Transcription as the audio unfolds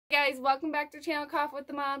Guys, welcome back to channel Coffee with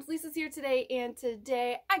the Moms. Lisa's here today, and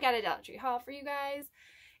today I got a Dollar Tree haul for you guys.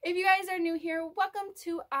 If you guys are new here, welcome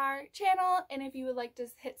to our channel, and if you would like to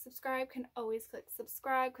hit subscribe, can always click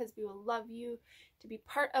subscribe because we will love you to be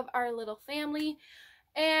part of our little family.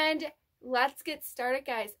 And let's get started,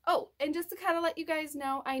 guys. Oh, and just to kind of let you guys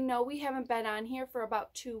know, I know we haven't been on here for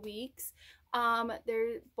about 2 weeks.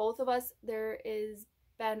 Both of us, there is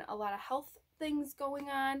been a lot of health things going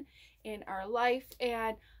on in our life,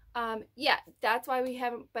 and yeah, that's why we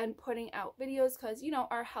haven't been putting out videos, because you know,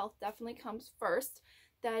 our health definitely comes first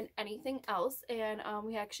than anything else, and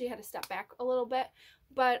we actually had to step back a little bit.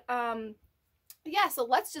 But yeah, so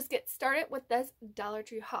let's just get started with this Dollar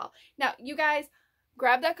Tree haul. Now you guys,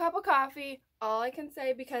 grab that cup of coffee, all I can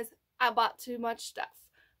say, because I bought too much stuff.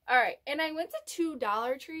 All right, and I went to 2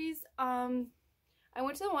 Dollar Trees. I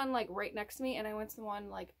went to the one like right next to me, and I went to the one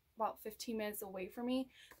like about 15 minutes away from me.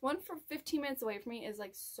 The one for 15 minutes away from me is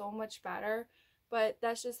like so much better, but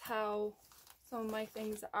that's just how some of my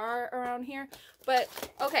things are around here. But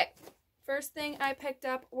okay, first thing I picked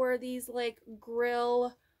up were these like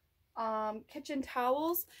grill kitchen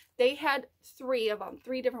towels. They had 3 of them,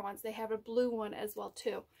 3 different ones. They have a blue one as well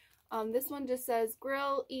too. This one just says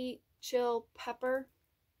grill, eat, chill, pepper.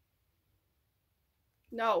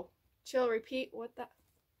 No, chill, repeat. What the?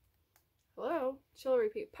 Hello? Chill,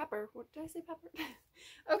 repeat. Pepper. What did I say? Pepper?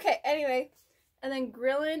 Okay, anyway. And then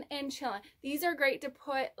grilling and chilling. These are great to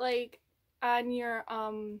put like on your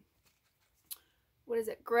what is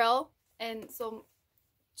it? Grill. And so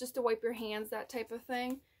just to wipe your hands, that type of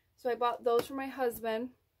thing. So I bought those for my husband.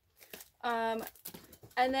 And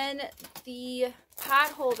then the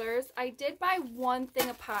pot holders. I did buy 1 thing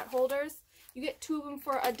of pot holders. You get 2 of them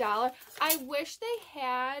for $1. I wish they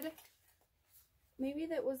had, maybe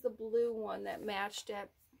that was the blue one that matched it.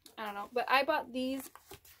 I don't know. But I bought these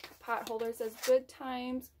pot holders as Good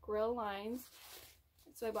Times Grill Lines.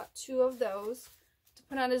 So I bought 2 of those to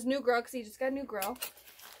put on his new grill, because he just got a new grill.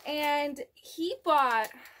 And he bought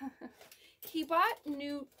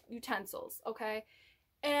new utensils, okay?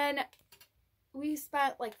 And we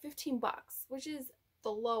spent like 15 bucks, which is the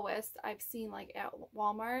lowest I've seen like at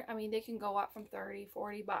Walmart. I mean, they can go up from 30,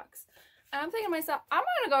 40 bucks. And I'm thinking to myself, I'm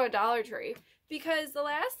gonna go to Dollar Tree, because the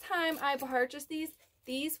last time I purchased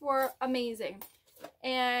these were amazing.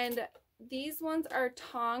 And these ones are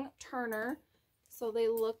Tong Turner, so they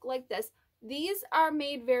look like this. These are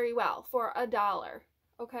made very well for $1.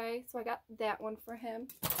 Okay, so I got that one for him.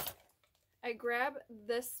 I grabbed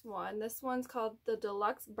this one. This one's called the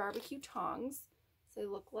Deluxe Barbecue Tongs. So they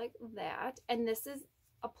look like that. And this is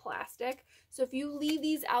a plastic. So if you leave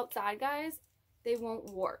these outside, guys, they won't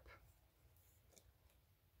warp.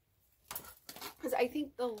 Because I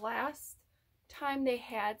think the last time they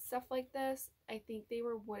had stuff like this, I think they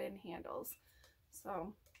were wooden handles.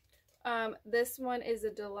 So this one is a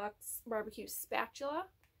Deluxe Barbecue Spatula.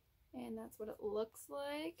 And that's what it looks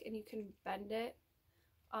like. And you can bend it.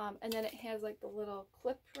 And then it has like the little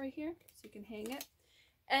clip right here, so you can hang it.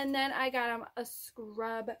 And then I got him a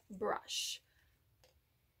scrub brush.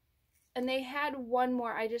 And they had 1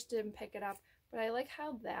 more, I just didn't pick it up. But I like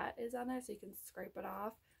how that is on there, so you can scrape it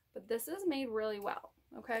off. But this is made really well,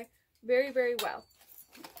 okay? Very, very well.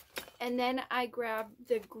 And then I grabbed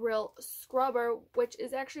the grill scrubber, which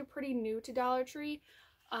is actually pretty new to Dollar Tree.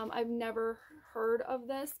 I've never heard of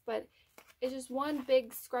this, but it's just one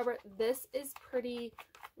big scrubber. This is pretty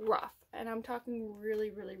rough, and I'm talking really,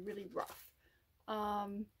 really, really rough.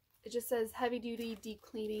 It just says heavy duty, deep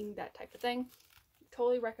cleaning, that type of thing.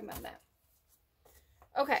 Totally recommend that.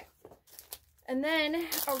 Okay, and then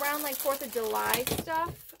around like 4th of July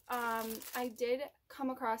stuff, I did come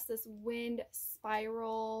across this wind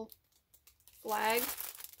spiral flag,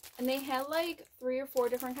 and they had like 3 or 4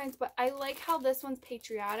 different kinds, but I like how this one's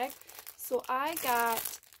patriotic, so I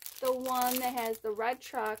got the one that has the red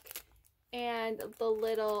truck and the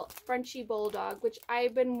little Frenchie Bulldog, which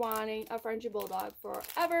I've been wanting a Frenchie Bulldog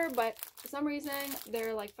forever, but for some reason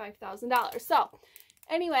they're like $5,000. So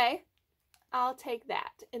anyway, I'll take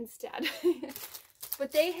that instead.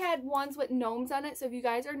 But they had ones with gnomes on it, so if you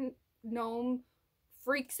guys are gnome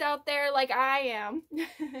freaks out there like I am, I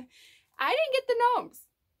didn't get the gnomes.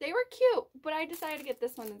 They were cute, but I decided to get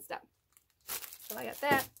this one instead. So I got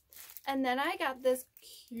that. And then I got this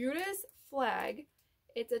cutest flag.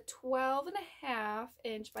 It's a 12.5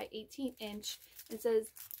 inch by 18 inch. It says,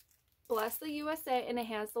 "Bless the USA," and it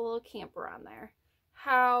has the little camper on there.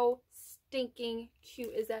 How stinking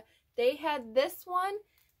cute is that? They had this one,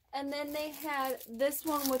 and then they had this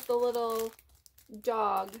one with the little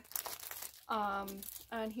dog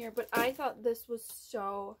on here. But I thought this was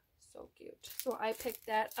so cute. So I picked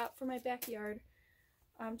that up for my backyard.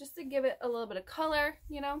 just to give it a little bit of color,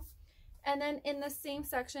 you know. And then in the same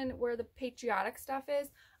section where the patriotic stuff is,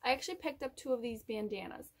 I actually picked up 2 of these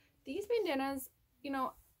bandanas. These bandanas, you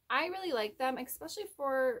know, I really like them, especially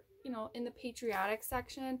for, you know, in the patriotic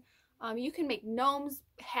section. You can make gnomes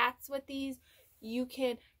hats with these. You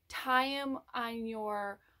can tie them on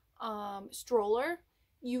your stroller.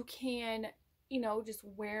 You can, you know, just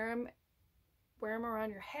wear them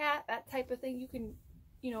around your hat, that type of thing. You can,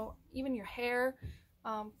 you know, even your hair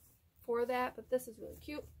for that. But this is really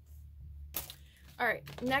cute. All right,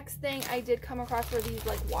 next thing I did come across were these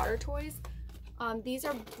like water toys. These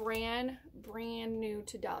are brand new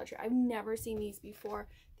to Dollar Tree. I've never seen these before.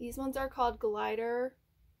 These ones are called gliders.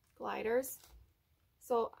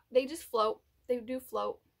 So they just float. They do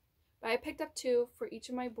float. But I picked up 2 for each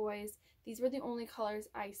of my boys. These were the only colors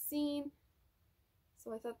I seen.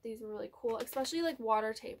 So I thought these were really cool, especially like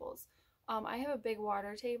water tables. I have a big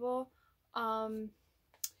water table. And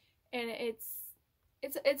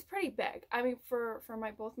it's pretty big. I mean, for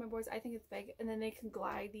both my boys, I think it's big. And then they can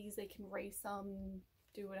glide these. They can race them,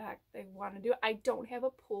 do what the heck they want to do. I don't have a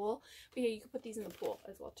pool, but yeah, you can put these in the pool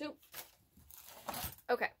as well too.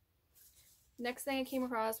 Okay. Next thing I came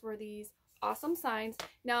across were these awesome signs.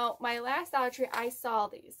 Now, my last Dollar Tree, I saw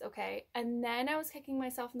these, okay? And then I was kicking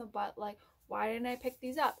myself in the butt, like, why didn't I pick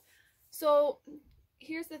these up? So,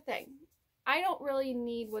 here's the thing. I don't really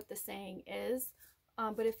need what the saying is.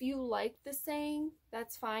 But if you like the saying,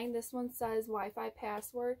 that's fine. This one says Wi-Fi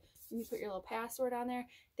password. And you put your little password on there.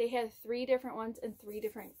 They have 3 different ones and 3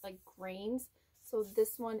 different like grains. So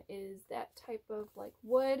this one is that type of like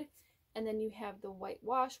wood. And then you have the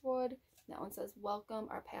whitewash wood. That one says welcome.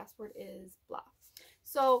 Our password is blah.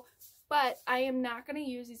 So, but I am not going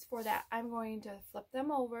to use these for that. I'm going to flip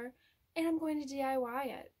them over and I'm going to DIY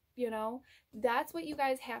it. You know, that's what you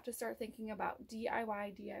guys have to start thinking about.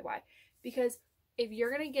 DIY. Because if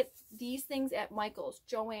you're going to get these things at Michael's,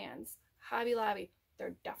 Joann's, Hobby Lobby,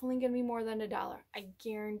 they're definitely going to be more than $1. I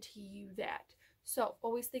guarantee you that. So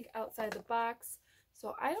always think outside the box.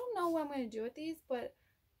 So I don't know what I'm going to do with these, but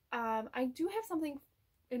I do have something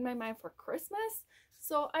in my mind for Christmas.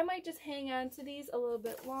 So I might just hang on to these a little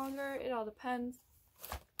bit longer. It all depends.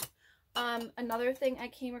 Another thing I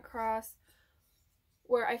came across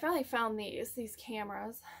where I finally found these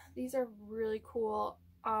cameras. These are really cool.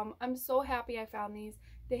 I'm so happy I found these.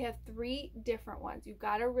 They have 3 different ones. You've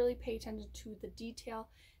got to really pay attention to the detail.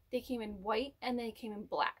 They came in white and they came in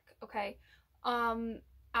black, okay?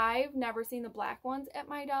 I've never seen the black ones at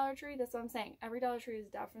my Dollar Tree. That's what I'm saying. Every Dollar Tree is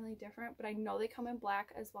definitely different, but I know they come in black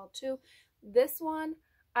as well too. This one,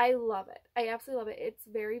 I love it. I absolutely love it. It's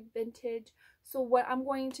very vintage. So what I'm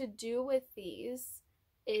going to do with these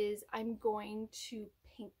is I'm going to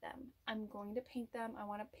paint them. I'm going to paint them. I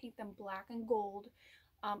want to paint them black and gold.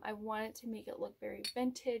 I want it to make it look very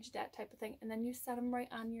vintage, that type of thing. And then you set them right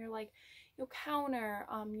on your like your counter,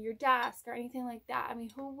 your desk, or anything like that. I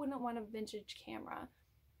mean, who wouldn't want a vintage camera?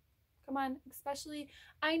 Come on, especially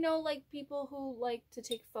I know like people who like to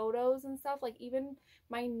take photos and stuff. Like even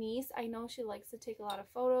my niece, I know she likes to take a lot of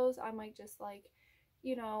photos. I might just like,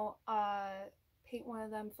 you know, paint one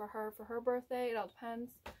of them for her birthday. It all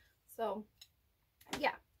depends. So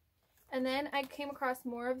yeah. And then I came across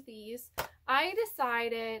more of these. I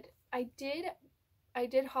decided I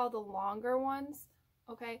did haul the longer ones.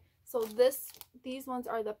 Okay, so these ones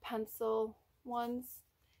are the pencil ones.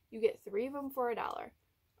 You get 3 of them for $1.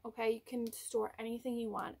 Okay, you can store anything you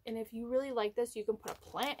want, and if you really like this, you can put a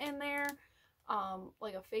plant in there,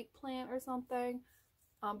 like a fake plant or something.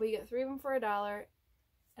 But you get 3 of them for $1,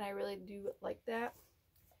 and I really do like that.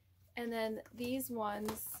 And then these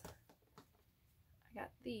ones, I got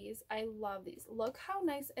these. I love these. Look how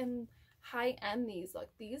nice and high-end these look.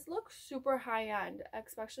 These look super high-end,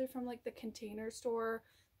 especially from like the Container Store,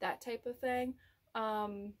 that type of thing. I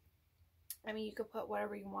mean, you could put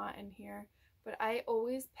whatever you want in here, but I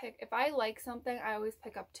always pick, if I like something, I always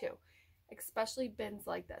pick up 2, especially bins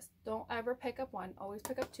like this. Don't ever pick up 1, always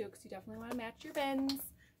pick up 2, because you definitely want to match your bins,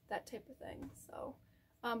 that type of thing. So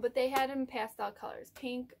but they had them pastel colors,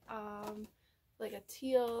 pink, like a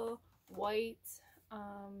teal, white,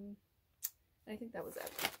 I think that was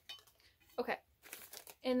it. Okay,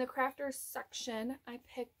 in the crafters section, I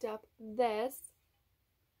picked up this.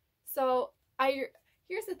 So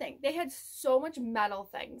here's the thing, they had so much metal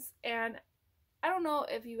things, and I don't know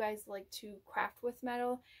if you guys like to craft with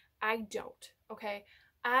metal. I don't, okay?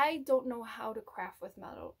 I don't know how to craft with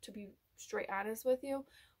metal, to be straight honest with you.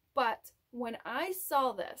 But when I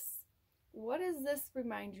saw this, what does this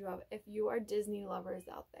remind you of if you are Disney lovers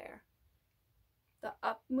out there? The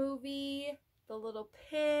Up movie, the little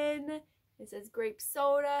pin, it says grape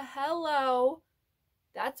soda, hello.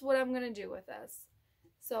 That's what I'm going to do with this.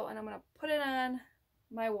 So, and I'm going to put it on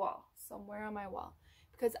my wall, somewhere on my wall,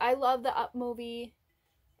 because I love the Up movie,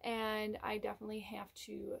 and I definitely have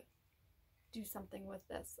to do something with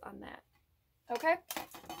this on that. Okay?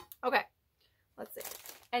 Okay. Let's see.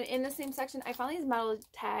 And in the same section, I found these metal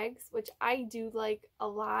tags, which I do like a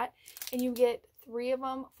lot, and you get 3 of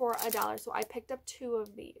them for $1. So I picked up 2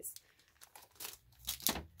 of these.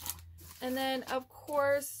 And then, of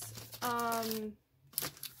course,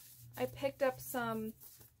 I picked up some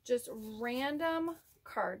just random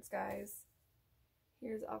cards, guys.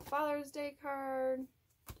 Here's a Father's Day card.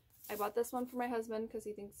 I bought this one for my husband because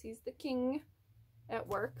he thinks he's the king at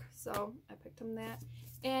work. So I picked him that.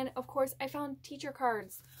 And, of course, I found teacher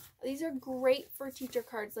cards. These are great for teacher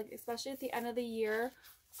cards, like especially at the end of the year.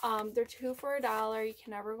 They're 2 for $1. You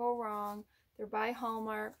can never go wrong. They're by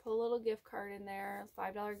Hallmark. Put a little gift card in there.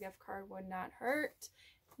 $5 gift card would not hurt.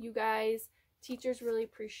 You guys, teachers really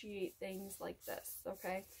appreciate things like this,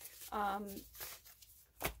 okay?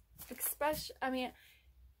 Especially, I mean,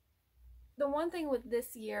 the one thing with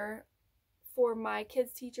this year, for my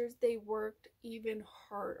kids' teachers, they worked even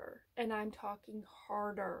harder. And I'm talking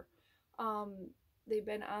harder. They've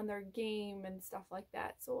been on their game and stuff like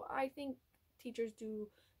that. So I think teachers do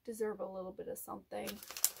deserve a little bit of something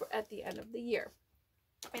at the end of the year.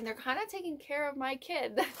 And they're kind of taking care of my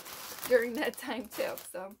kid during that time too.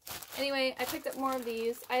 So anyway, I picked up more of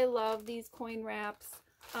these. I love these coin wraps.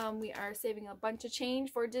 We are saving a bunch of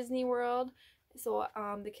change for Disney World. So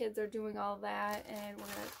the kids are doing all that, and we're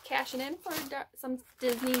going to cash it in for some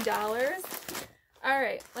Disney dollars.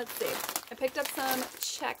 Alright, let's see. I picked up some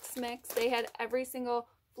Chex Mix. They had every single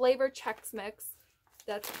flavor Chex Mix.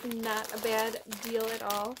 That's not a bad deal at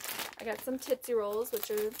all. I got some Tootsie Rolls, which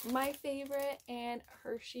are my favorite, and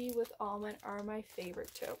Hershey with almond are my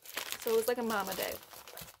favorite too. So it was like a mama day.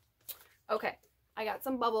 Okay, I got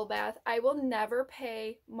some Bubble Bath. I will never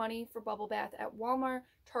pay money for Bubble Bath at Walmart,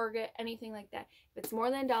 Target, anything like that. If it's more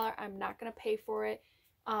than $1, I'm not going to pay for it.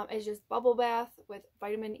 It's just Bubble Bath with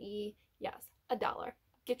vitamin E. Yes, $1.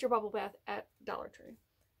 Get your Bubble Bath at Dollar Tree.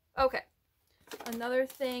 Okay. Another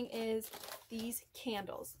thing is these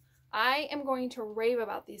candles. I am going to rave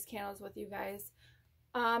about these candles with you guys.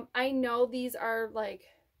 I know these are like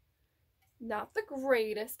not the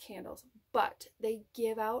greatest candles, but they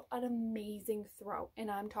give out an amazing throw. And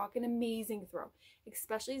I'm talking amazing throw,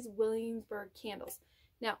 especially these Williamsburg candles.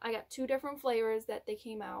 Now, I got 2 different flavors that they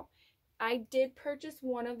came out. I did purchase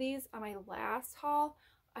one of these on my last haul.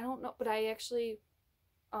 I don't know, but I actually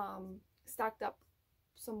stocked up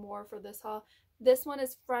some more for this haul. This one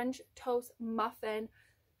is French Toast Muffin.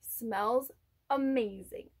 Smells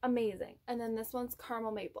amazing, amazing. And then this one's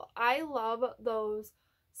Caramel Maple. I love those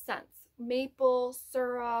scents. Maple,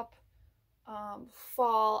 syrup,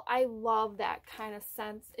 fall. I love that kind of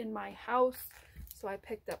scents in my house. So I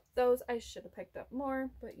picked up those. I should have picked up more,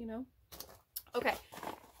 but you know. Okay.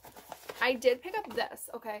 I did pick up this,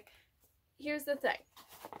 okay. Here's the thing.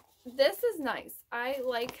 This is nice. I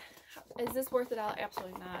like, is this worth $1?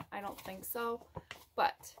 Absolutely not. I don't think so.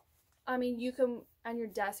 But, I mean, you can, on your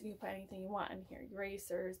desk, you can put anything you want in here.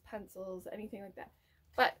 Erasers, pencils, anything like that.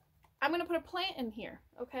 But, I'm going to put a plant in here,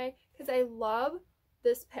 okay? Because I love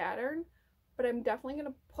this pattern. But I'm definitely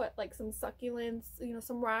going to put, like, some succulents, you know,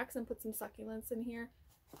 some rocks and put some succulents in here.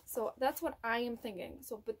 So, that's what I am thinking.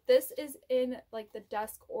 So, but this is in, like, the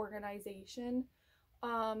desk organization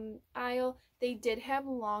aisle. They did have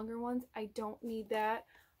longer ones. I don't need that.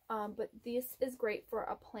 But this is great for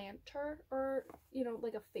a planter or, you know,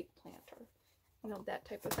 like a fake planter. You know, that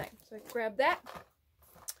type of thing. So I grabbed that.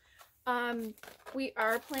 We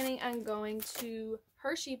are planning on going to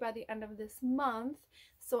Hershey by the end of this month.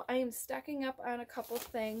 So I am stacking up on a couple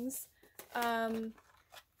things.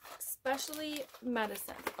 Especially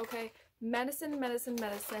medicine. Okay. Medicine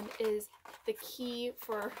is the key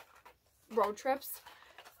for road trips.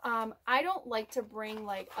 I don't like to bring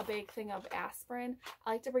like a big thing of aspirin.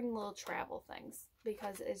 I like to bring little travel things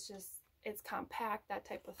because it's compact, that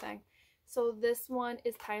type of thing. So this one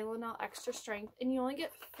is Tylenol Extra Strength, and you only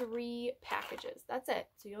get 3 packages. That's it.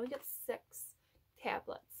 So you only get 6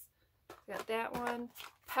 tablets. Got that one.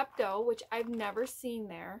 Pepto, which I've never seen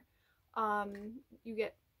there. You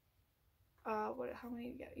get how many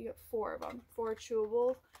you get? You get 4 of them. 4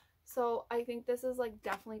 chewables. So I think this is like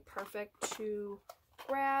definitely perfect to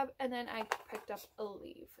grab. And then I picked up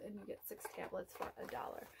Aleve, and you get 6 tablets for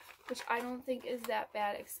 $1, which I don't think is that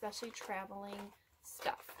bad, especially traveling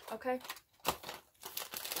stuff. Okay,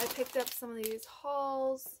 I picked up some of these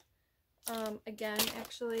hauls. Again,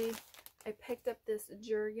 actually, I picked up this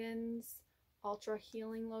Jergens Ultra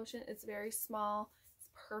Healing Lotion. It's very small. It's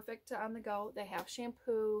perfect on the go. They have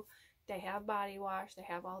shampoo, they have body wash, they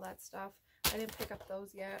have all that stuff. I didn't pick up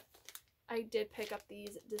those yet. I did pick up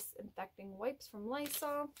these disinfecting wipes from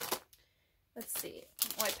Lysol. Let's see.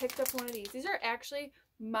 Oh, I picked up one of these. These are actually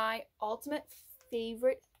my ultimate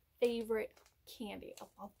favorite candy. I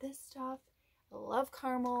love this stuff. I love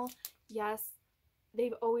caramel. Yes,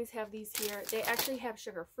 they always have these here. They actually have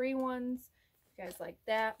sugar-free ones. If you guys like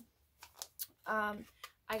that.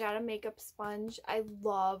 I got a makeup sponge. I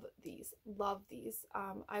love these. Love these.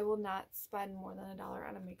 I will not spend more than $1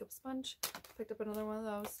 on a makeup sponge. Picked up another one of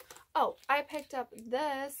those. Oh, I picked up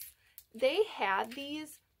this. They had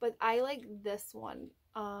these, but I like this one.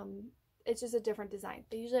 It's just a different design.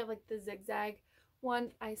 They usually have like the zigzag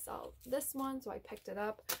one. I saw this one, so I picked it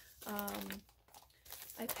up.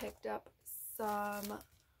 I picked up some,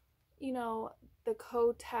 you know, the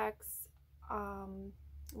Kotex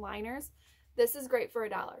liners. This is great for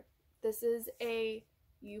 $1. This is a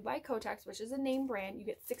You by Kotex, which is a name brand. You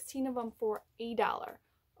get 16 of them for $1.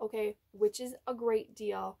 Okay, which is a great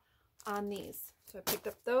deal on these. So I picked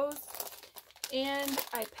up those, and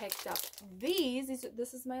I picked up these.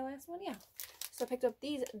 This is my last one, yeah. So I picked up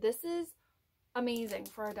these. This is amazing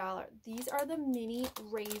for $1. These are the mini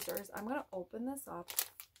razors. I'm gonna open this up.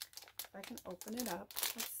 If I can open it up.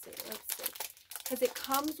 Let's see. Because it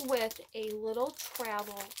comes with a little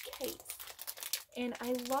travel case. And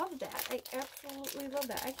I love that. I absolutely love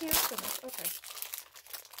that. I can't open this. Okay.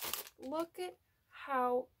 Look at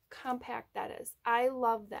how compact that is. I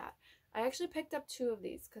love that. I actually picked up 2 of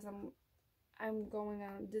these because I'm going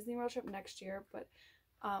on a Disney World trip next year, but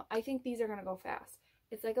I think these are going to go fast.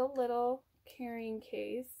 It's like a little carrying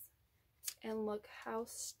case, and look how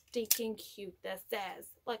stinking cute this is.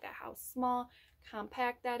 Look at how small,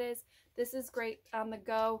 compact that is. This is great on the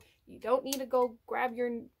go. You don't need to go grab your,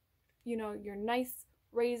 you know, your nice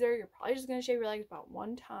razor. You're probably just going to shave your legs about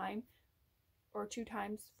 1 time or 2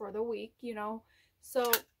 times for the week, you know.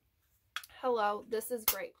 So, hello, this is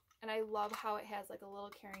great. And I love how it has like a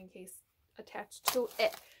little carrying case attached to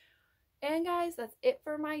it. And guys, that's it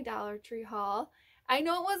for my Dollar Tree haul. I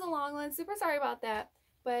know it was a long one. Super sorry about that.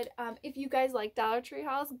 But if you guys like Dollar Tree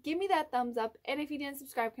hauls, give me that thumbs up. And if you didn't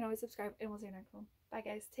subscribe, you can always subscribe. And we'll see you next one. Bye,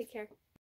 guys. Take care.